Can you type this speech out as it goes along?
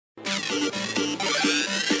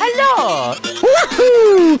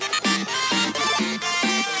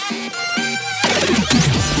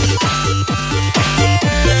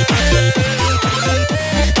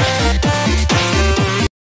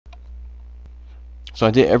So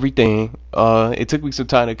I did everything. It took me some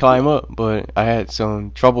time to climb up, but I had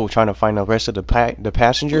some trouble trying to find the rest of the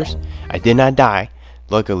passengers. I did not die,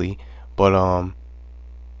 luckily, but I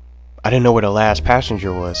didn't know where the last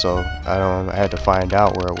passenger was, so I had to find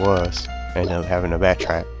out where it was. I ended up having to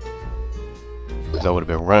backtrack, because I would have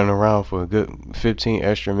been running around for a good 15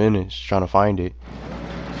 extra minutes trying to find it.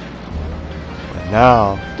 But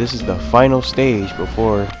now this is the final stage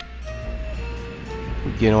before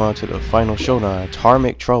we get on to the final showdown,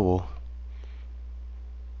 Tarmac Trouble.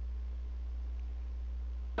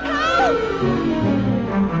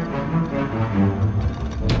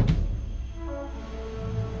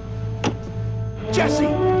 Jesse!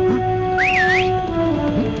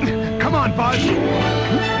 Come on, Buzz!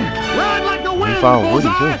 Run like the wind! We found Woody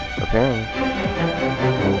too, apparently.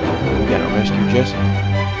 We gotta rescue Jesse.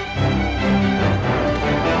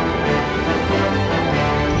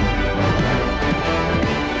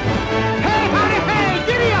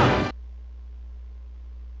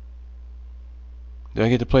 Do I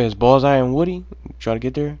get to play as Bullseye and Woody? Try to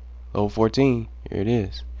get there? Level 14. Here it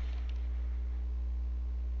is.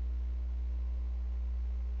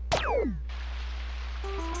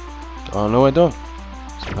 Oh no, I don't.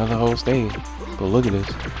 It's another whole stage. But look at this.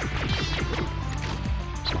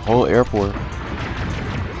 It's a whole airport.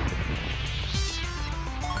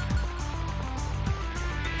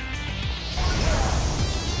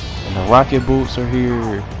 And the rocket boots are here.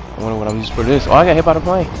 I wonder what I'm using for this. Oh, I got hit by the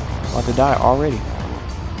plane. I'm about to die already.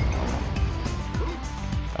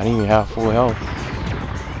 I didn't even have full health.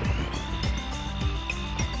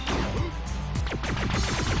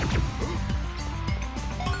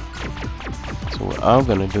 So what I'm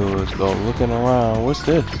gonna do is go looking around. What's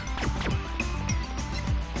this?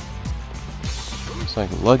 It's like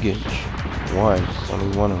luggage. One.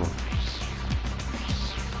 Only one of them.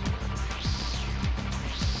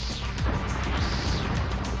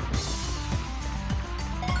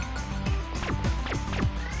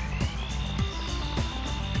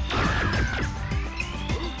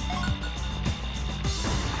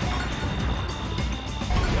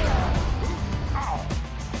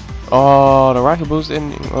 Oh, the rocket boost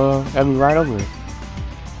didn't have me right over it.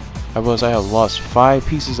 I have lost 5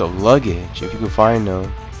 pieces of luggage. If you can find them,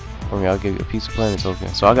 for me, I'll give you a piece of planet token.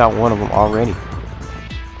 So I got one of them already.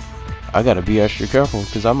 I gotta be extra careful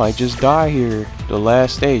because I might just die here. The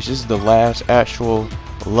last stage. This is the last actual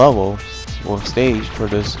level or stage for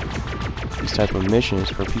these type of missions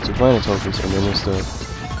for pizza planet tokens, and then it's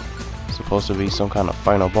supposed to be some kind of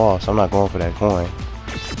final boss. I'm not going for that coin.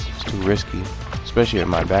 It's too risky. Especially at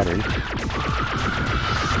my battery.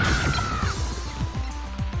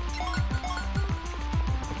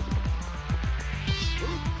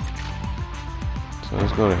 So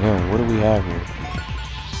let's go to him. What do we have here?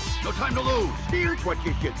 No time to lose. Here's what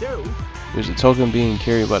you should do. There's a token being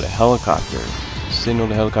carried by the helicopter. Signal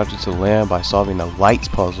the helicopter to land by solving the lights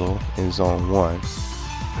puzzle in zone 1.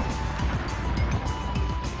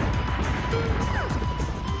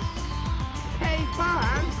 Hey,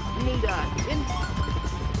 Buzz, need a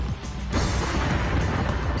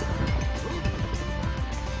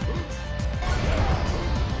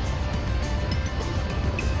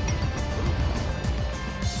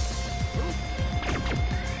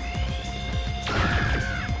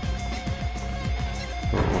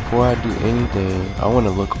Before I do anything, I want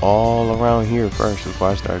to look all around here first before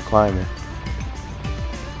I start climbing.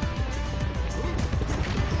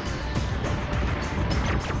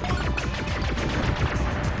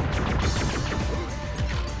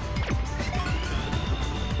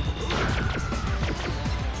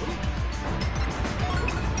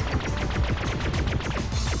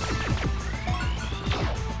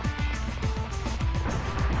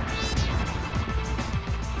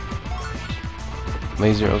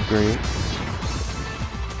 Laser upgrade.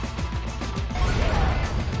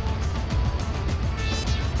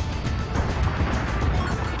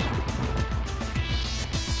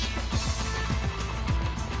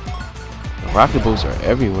 The rocket boots are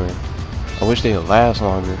everywhere. I wish they would last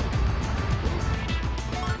longer.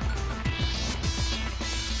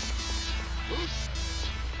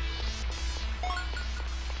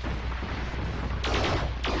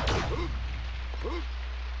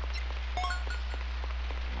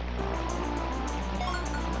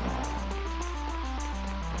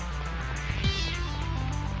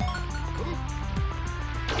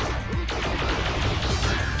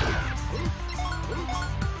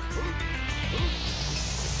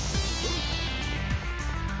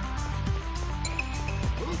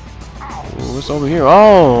 What's over here?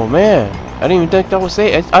 Oh man, I didn't even think that was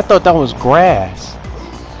safe. I thought that was grass.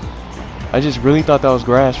 I just really thought that was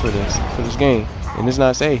grass for this game, and it's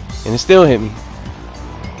not safe, and it still hit me.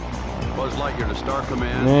 Buzz Lightyear to Star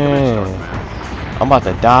Command. Man, Command, Star Command. I'm about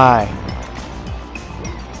to die.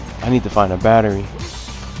 I need to find a battery.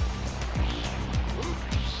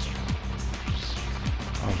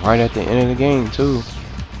 I'm right at the end of the game too.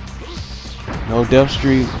 No death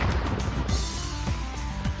streak.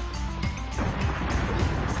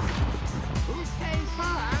 Hey,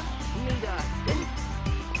 fun. Need a...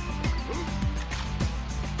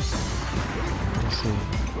 Let's see.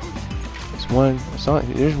 There's one.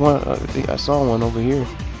 There's one. I saw one over here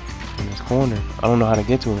in this corner. I don't know how to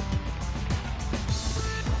get to it.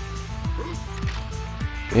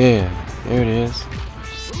 Yeah, there it is.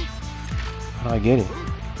 How do I get it?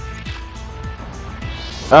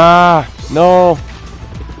 Ah, no.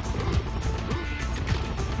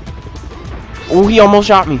 Oh, he almost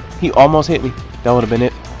shot me. He almost hit me. That would have been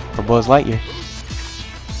it for Buzz Lightyear.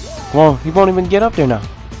 Come on, he won't even get up there now.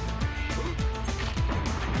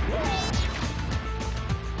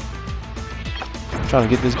 I'm trying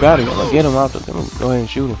to get this battery. I'm gonna get him out. Let me go ahead and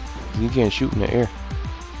shoot him. He can't shoot in the air.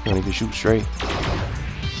 He only can shoot straight.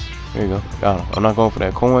 There you go. Got him. I'm not going for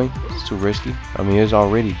that coin. It's too risky. I mean, it's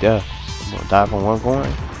already death. I'm gonna die for one coin.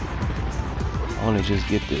 I want to just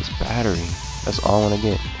get this battery. That's all I want to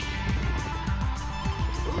get.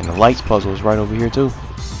 And the lights puzzle is right over here too.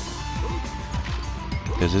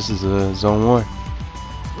 Because this is zone 1.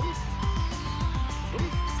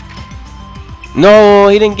 No,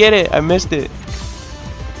 he didn't get it. I missed it.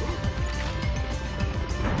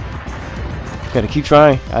 Gotta keep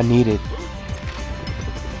trying. I need it.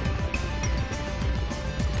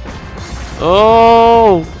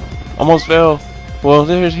 Oh, almost fell. Well,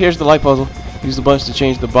 here's the light puzzle. Use the buttons to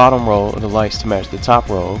change the bottom row of the lights to match the top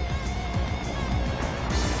row.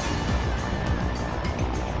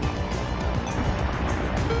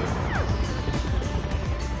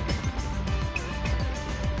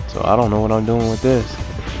 So I don't know what I'm doing with this.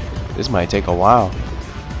 This might take a while.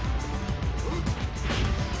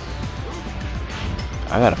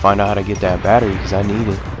 I gotta find out how to get that battery because I need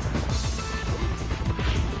it.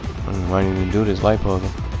 I might even do this light puzzle.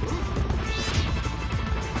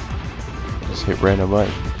 Just hit random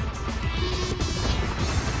button.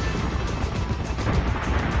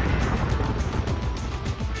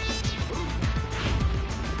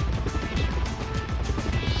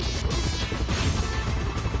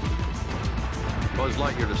 Buzz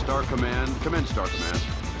Lightyear to Star Command. Come in, Star Command.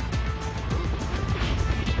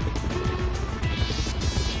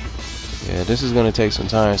 Yeah, this is gonna take some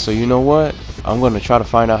time. So you know what? I'm gonna try to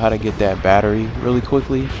find out how to get that battery really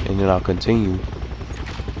quickly, and then I'll continue.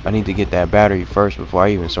 I need to get that battery first before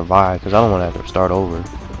I even survive, because I don't want to have to start over.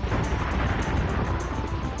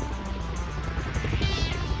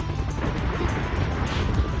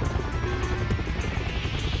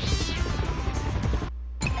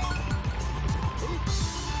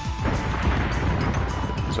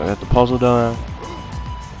 So I got the puzzle done.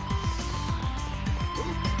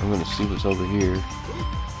 I'm gonna see what's over here.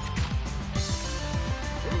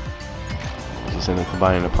 Just end up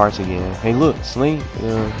combining the parts again. Hey, look, Slingy's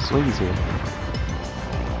here.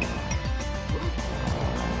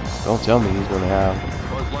 Don't tell me he's gonna have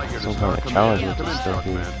some kind of challenge with this stuff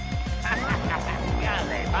here.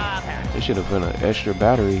 They should have put an extra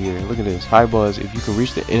battery here. Look at this. Hi, Buzz. If you can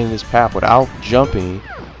reach the end of this path without jumping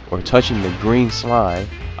or touching the green slime,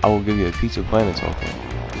 I will give you a Pizza Planet token.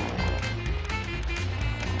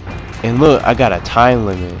 And look, I got a time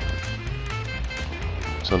limit.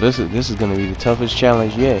 So this is gonna be the toughest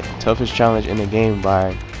challenge yet. Toughest challenge in the game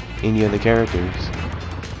by any of the characters.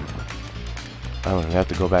 I don't have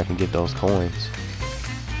to go back and get those coins.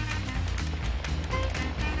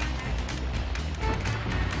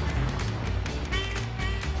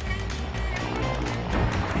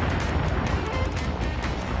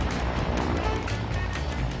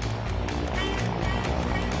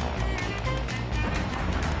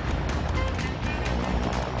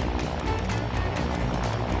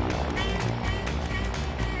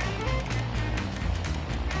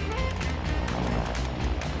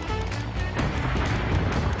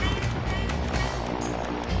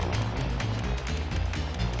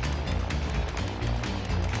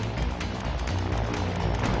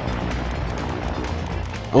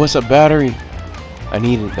 Oh, it's a battery. I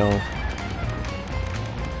need it though.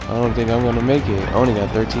 I don't think I'm gonna make it. I only got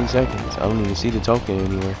 13 seconds. I don't even see the token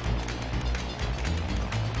anywhere.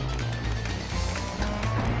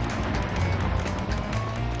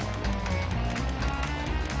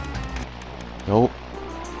 Nope.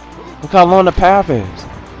 Look how long the path is.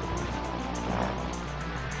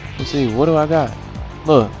 Let's see, what do I got?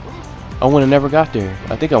 Look, I would have never got there.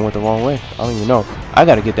 I think I went the wrong way. I don't even know. I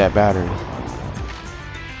gotta get that battery.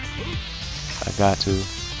 I got to.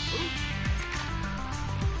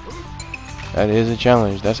 That is a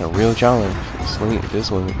challenge. That's a real challenge. This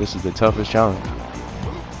is the toughest challenge.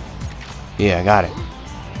 Yeah, I got it.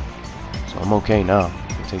 So I'm okay now.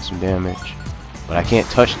 I take some damage, but I can't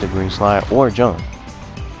touch the green slide or jump.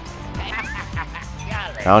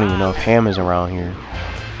 I don't even know if Ham is around here,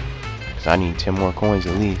 because I need 10 more coins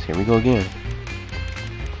at least. Here we go again.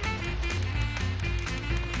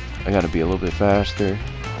 I gotta be a little bit faster.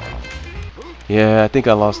 Yeah, I think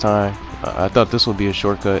I lost time. I thought this would be a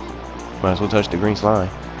shortcut. Might as well touch the green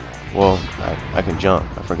slide. Well, I can jump.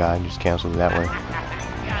 I forgot. I just canceled it that way.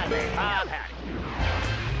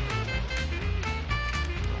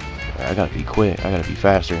 I gotta be quick. I gotta be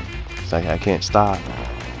faster. It's like I can't stop.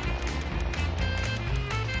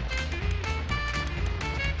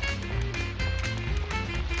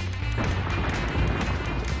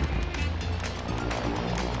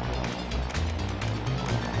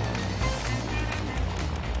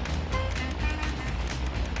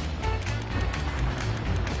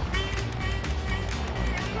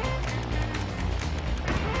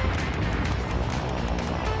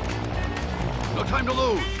 No time to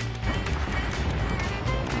lose.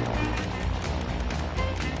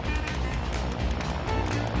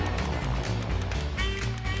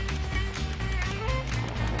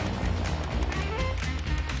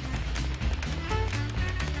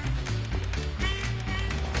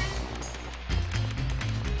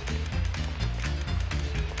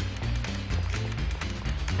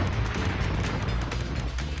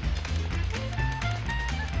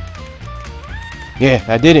 Yeah,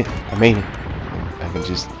 I did it. I made it. I can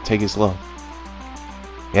just take it slow.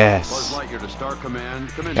 Yes. Lightyear to Star Command.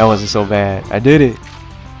 That wasn't so bad. I did it.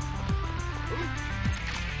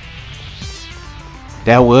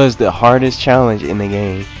 That was the hardest challenge in the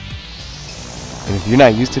game. And if you're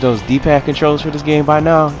not used to those D-pad controls for this game by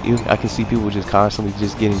now, I can see people just constantly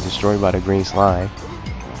just getting destroyed by the green slide.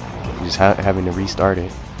 Just having to restart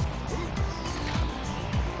it.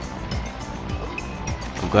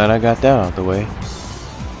 I'm glad I got that out of the way.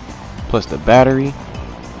 Plus the battery.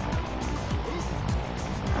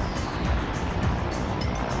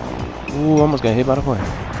 Ooh, almost got hit by the plane.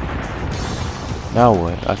 Now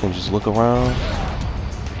what? I can just look around.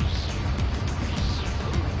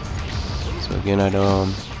 So again, I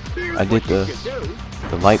did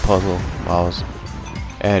the light puzzle while I was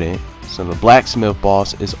at it. So the blacksmith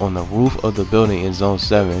boss is on the roof of the building in zone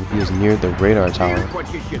 7. He is near the radar tower.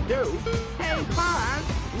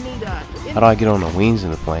 How do I get on the wings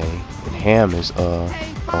of the plane? And Ham is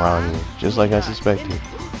around here, just like I suspected.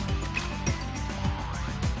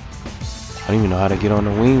 I don't even know how to get on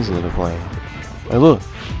the wings of the plane. Hey, look,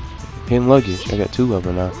 hidden luggage. I got 2 of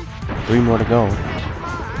them now. 3 more to go.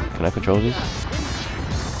 Can I control this?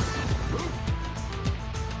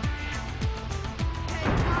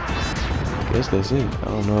 I guess that's it. I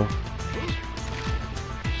don't know.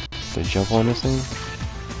 Can I jump on this thing?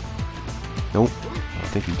 Nope. I don't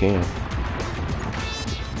think you can.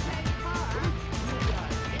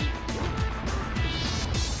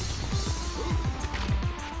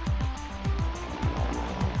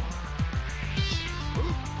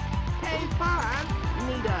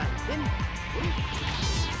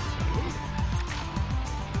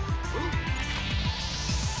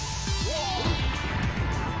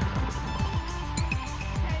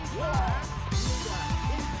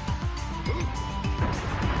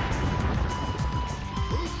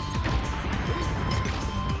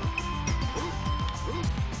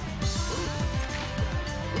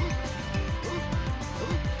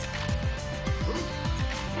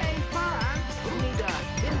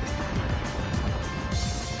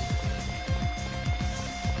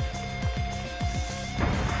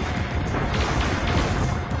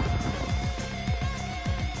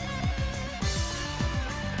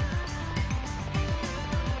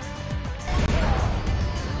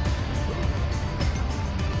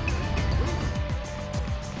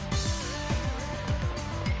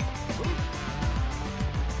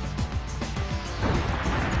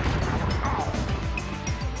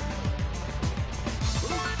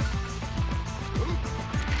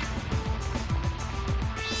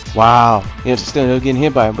 Wow, yeah, still getting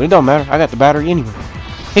hit by it, but it don't matter. I got the battery anyway.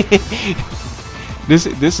 This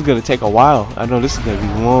is gonna take a while. I know this is gonna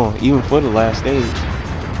be long, even for the last stage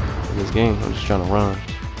of this game. I'm just trying to run.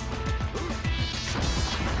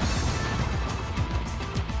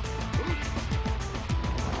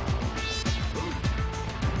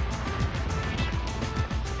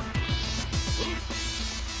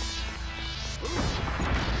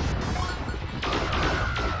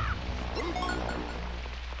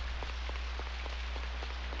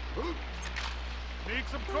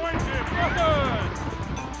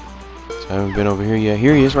 I haven't been over here yet.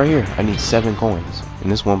 Here he is right here. I need 7 coins. And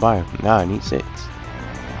this won't buy him. Now I need 6.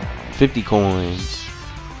 50 coins.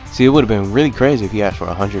 See, it would have been really crazy if he asked for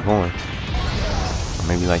 100 coins. Or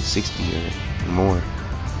maybe like 60 or more.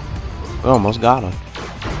 We almost got him.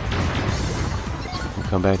 I'll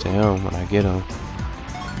come back to him when I get him.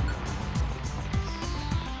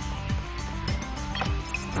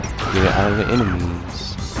 Get it out of the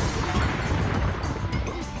enemies.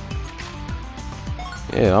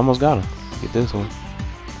 Yeah, almost got him. Get this one.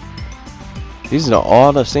 These are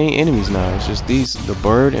all the same enemies now. It's just these, the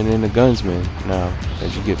bird and then the gunsman. Now,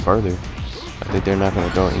 as you get further, I think they're not going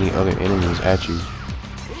to throw any other enemies at you.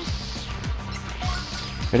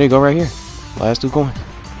 There they go right here. Last 2 coins.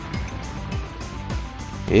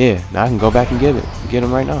 Yeah, now I can go back and get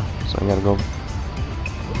him right now. So I gotta go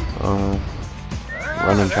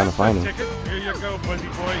running trying to find him. Here you go, buddy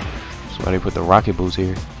boy. That's why they put the rocket boots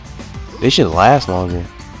here. They should last longer.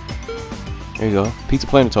 There you go. Pizza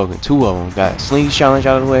Planet token. 2 of them. Got Slinky challenge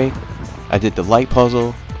out of the way. I did the light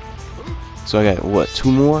puzzle. So I got what?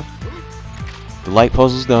 2 more. The light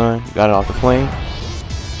puzzle's done. Got it off the plane.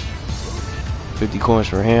 50 coins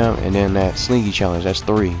for him, and then that Slinky challenge, that's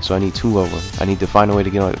 3, so I need 2 of them. I need to find a way to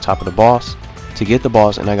get on the top of the boss, to get the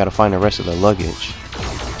boss, and I gotta find the rest of the luggage.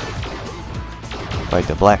 Fight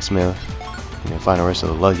the Blacksmith, and then find the rest of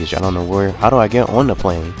the luggage. I don't know where. How do I get on the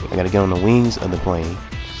plane? I gotta get on the wings of the plane.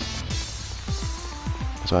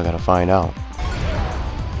 So I gotta find out.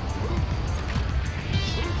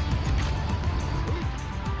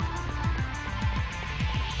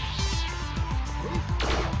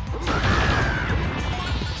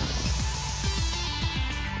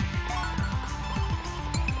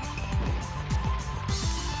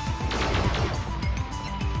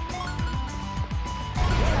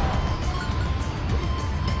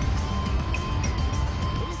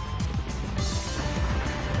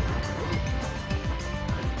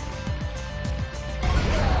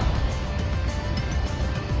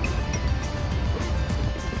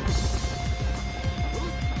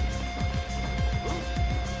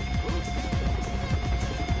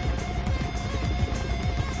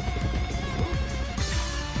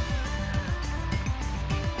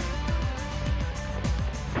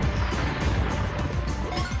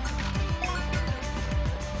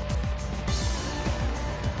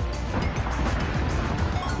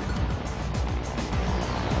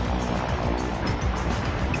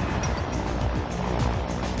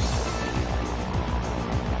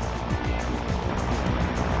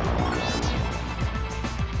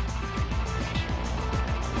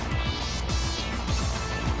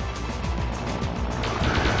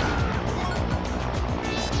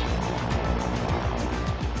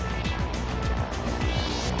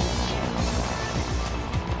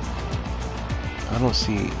 I don't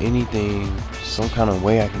see anything, some kind of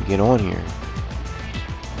way I can get on here.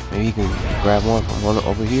 Maybe you can grab one from one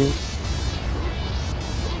over here.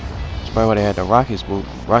 That's probably why they had the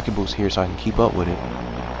rocket boost here, so I can keep up with it.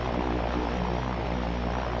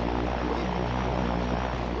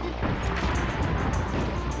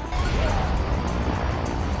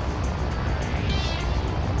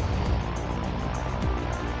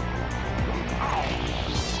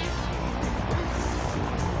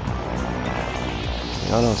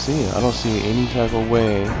 I don't see it. I don't see any type of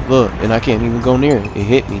way. Look, and I can't even go near it. It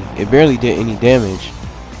hit me. It barely did any damage,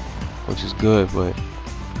 which is good, but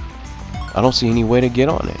I don't see any way to get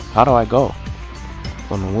on it. How do I go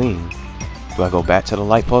on the wing? Do I go back to the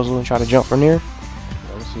light puzzle and try to jump from there?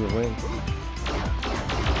 I don't see a way.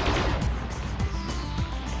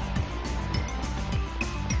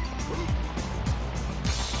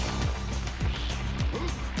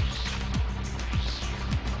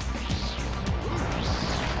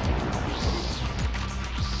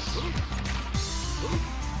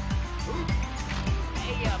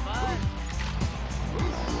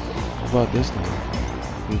 What about this thing?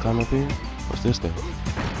 Can you climb up here? What's this thing?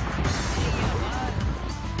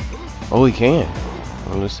 Oh, he can.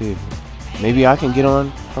 Well, let's see. Maybe I can get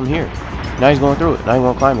on from here. Now he's going through it. Now he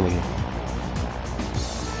won't climb it again.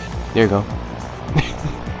 There you go.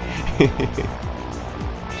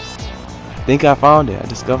 I think I found it. I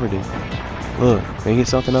discovered it. Look, maybe get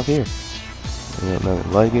something up here. Another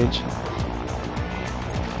luggage.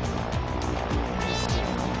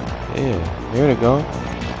 Yeah, there we go.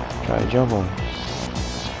 Try to jump on.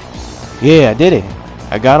 Yeah, I did it.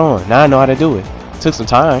 I got on. Now I know how to do it. Took some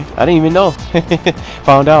time. I didn't even know.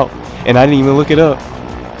 Found out. And I didn't even look it up.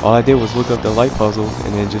 All I did was look up the light puzzle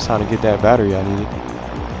and then just how to get that battery I needed.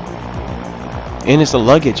 And it's a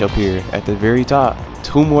luggage up here at the very top.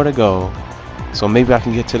 2 more to go. So maybe I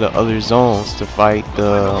can get to the other zones to fight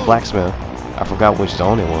the Blacksmith. I forgot which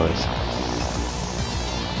zone it was.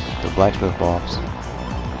 the blacksmith boss.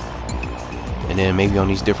 And then maybe on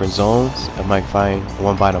these different zones, I might find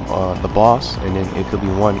one by the boss, and then it could be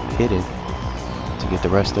one hidden to get the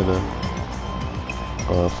rest of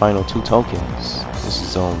the final 2 tokens. This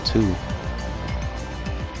is zone 2.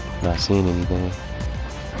 Not seeing anything.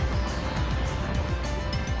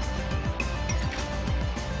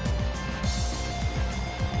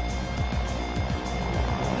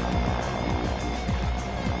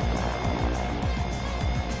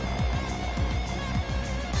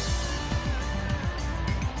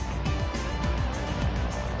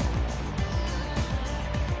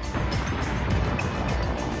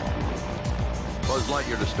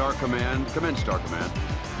 Lightyear to Star Command. Come in, Star Command.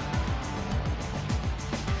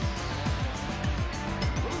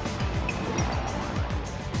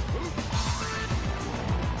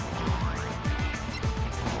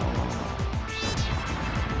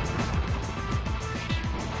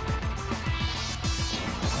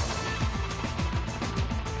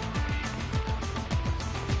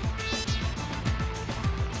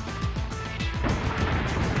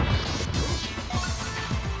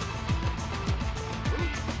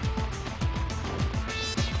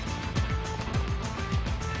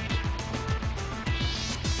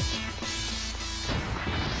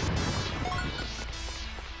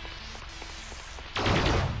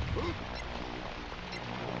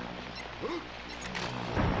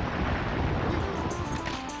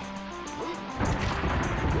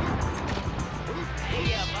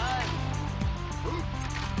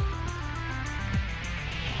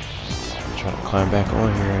 Try to climb back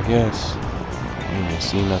on here, I guess. I don't even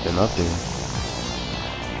see nothing up there.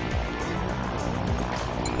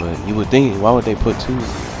 But you would think, why would they put 2 in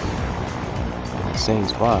the same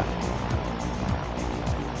spot?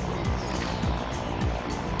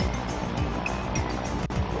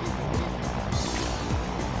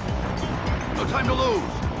 No time to lose.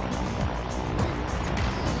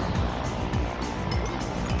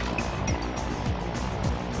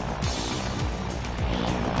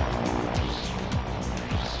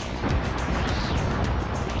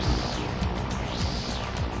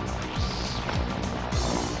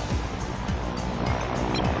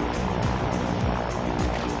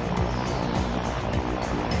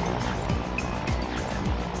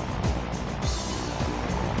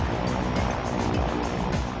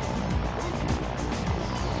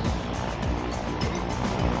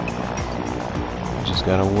 Just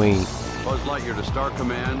gotta wait. Buzz Lightyear to Star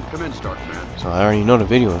Command. Come in, Star Command. So I already know the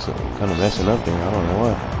video is kind of messing up there. I don't know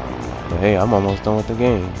why. But hey, I'm almost done with the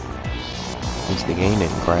game. At least the game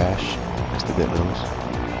didn't crash. That's the good news.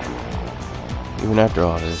 Even after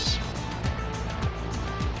all this.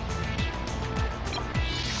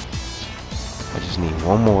 I just need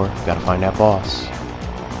one more. Gotta find that boss.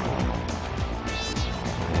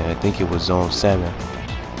 And I think it was zone 7.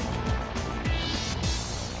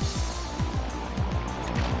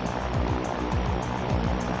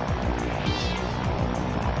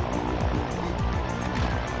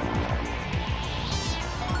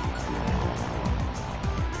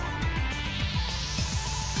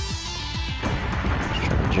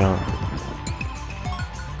 Jump.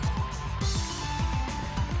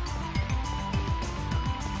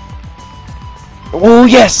 Oh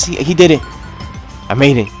yes, he did it. I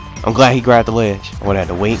made it. I'm glad he grabbed the ledge. I would have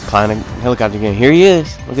to wait, climb the helicopter again. Here he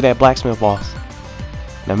is. Look at that blacksmith boss.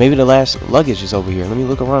 Now maybe the last luggage is over here. Let me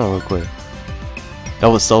look around real quick. That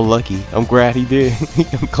was so lucky. I'm glad he did.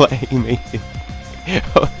 I'm glad he made it.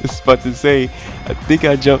 I was about to say, I think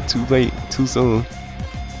I jumped too late, too soon.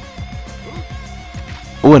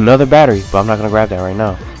 Oh, another battery, but I'm not gonna grab that right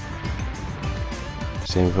now.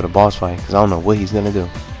 Save it for the boss fight, because I don't know what he's gonna do.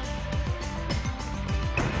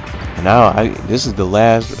 And now, this is the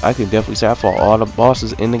last. I could definitely say I fought all the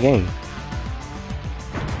bosses in the game,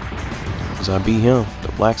 because I beat him,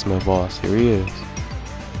 the blacksmith boss. Here he is.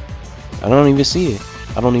 I don't even see it.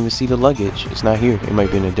 I don't even see the luggage. It's not here. It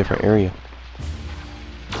might be in a different area.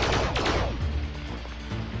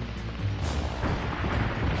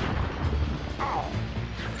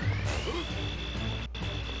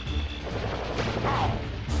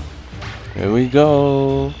 Here we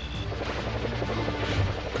go.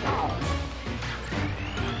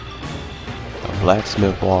 A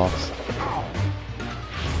blacksmith boss.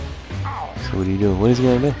 So what do you do? What is he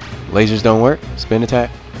gonna do? Lasers don't work? Spin attack?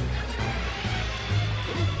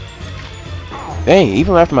 Dang,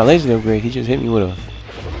 even after my laser upgrade, he just hit me with a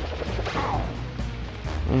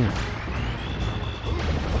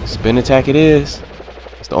spin attack it is.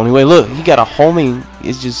 It's the only way. Look, he got a homing.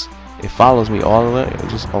 It's just, it follows me all the way,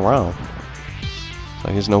 just around.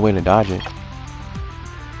 Like there's no way to dodge it.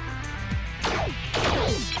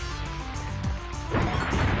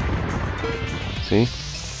 See?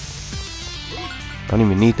 Don't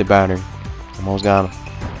even need the battery. Almost got him.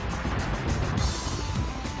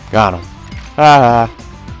 Got him. Ha ha.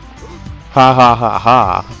 Ha ha ha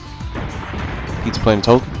ha. He's playing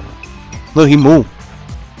token. Look, he moved.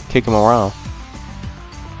 Kick him around.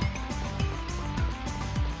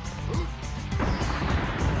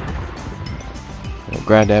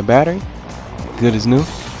 Grab that battery. Good as new.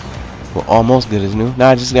 Well, almost good as new. Now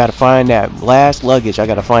I just gotta find that last luggage. I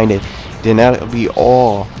gotta find it. Then that'll be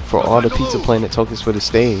all for all the Pizza Planet tokens for the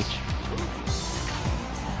stage.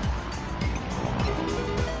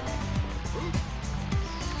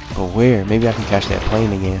 But where? Maybe I can catch that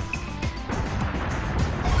plane again.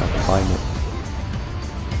 I can find it.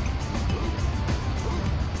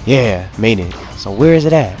 Yeah, made it. So where is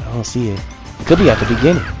it at? I don't see it. It could be at the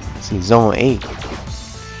beginning. See, zone 8.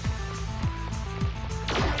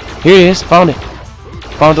 Here it is. Found it.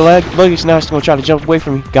 Found the luggage. Now it's gonna try to jump away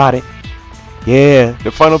from me. Got it. Yeah,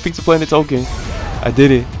 the final Pizza Planet token. I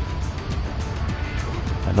did it.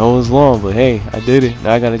 I know it was long, but hey, I did it.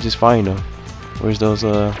 Now I gotta just find them. Where's those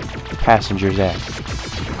passengers at?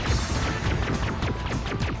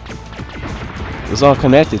 It's all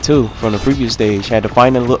connected too from the previous stage. Had to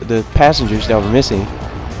find the passengers that were missing.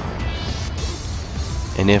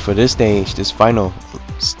 And then for this stage, this final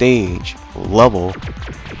stage level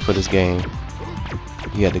for this game,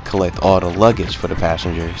 you had to collect all the luggage for the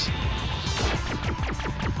passengers.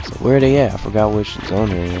 So where are they at? I forgot which zone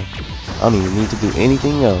they're in. I don't even need to do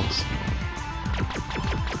anything else.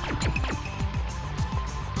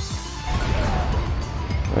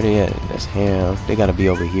 Where they at? That's him. They gotta be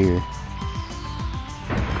over here.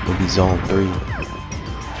 Maybe zone 3.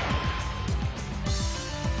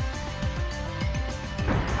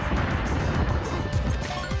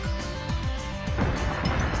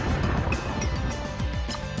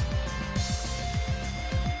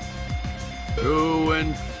 To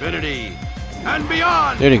infinity and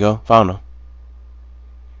beyond. There they go. Found them.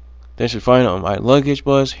 They should find on my luggage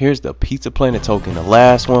bus. Here's the Pizza Planet token, the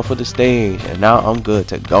last one for the stage, and now I'm good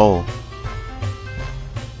to go.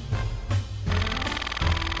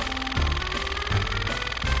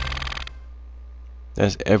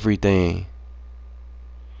 That's everything.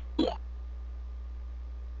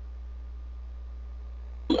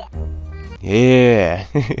 Yeah.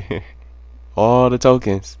 All the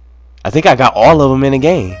tokens. I think I got all of them in the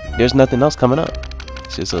game. There's nothing else coming up.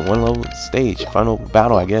 It's just a one level stage. Final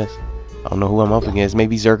battle, I guess. I don't know who I'm up against.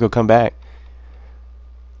 Maybe Zerg will come back.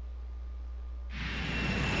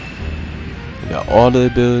 We got all the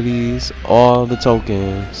abilities, all the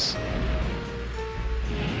tokens.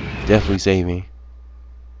 Definitely saving.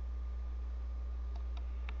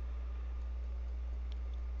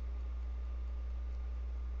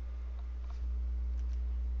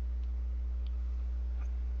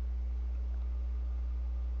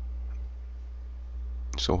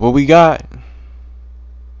 So what we got?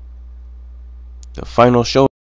 The final show.